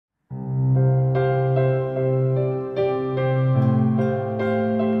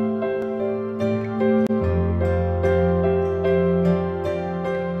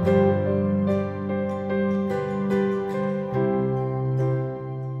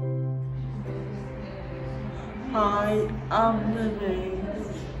I am Louise.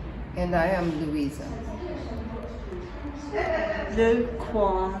 And I am Louisa. Luke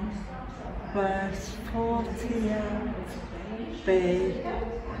 1, verse 48b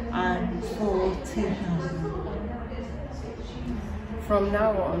and 49. From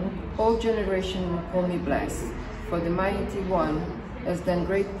now on, all generations will call me blessed, for the Mighty One has done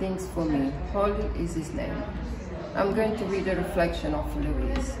great things for me. Holy is his name. I'm going to read a reflection of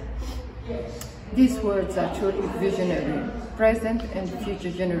Louise. These words are truly visionary. Present and future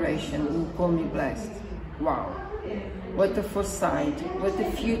generation will call me blessed. Wow. What a foresight, what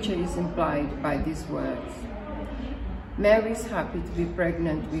the future is implied by these words. Mary is happy to be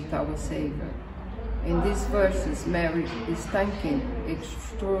pregnant with our Savior. In these verses, Mary is thanking,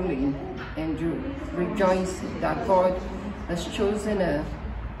 extolling, and rejoicing that God has chosen her,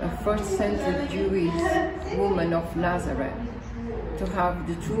 a first-century Jewish woman of Nazareth, to have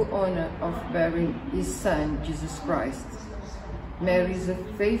the true honor of bearing his Son, Jesus Christ. Mary is a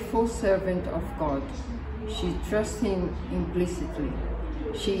faithful servant of God. She trusts him implicitly.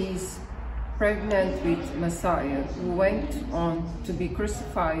 She is pregnant with Messiah, who went on to be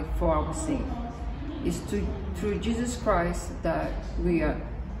crucified for our sin. It's through Jesus Christ that we are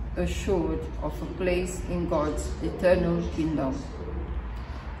assured of a place in God's eternal kingdom.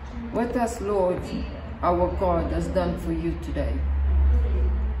 What has Lord, our God, has done for you today?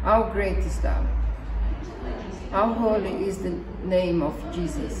 How great is that? How holy is the name of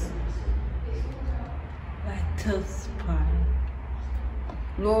Jesus? Let us pray.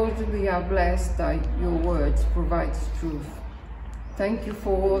 Lord, we are blessed that your words provide truth. Thank you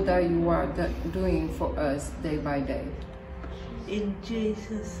for all that you are doing for us day by day. In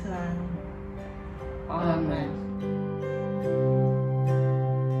Jesus' name. Amen.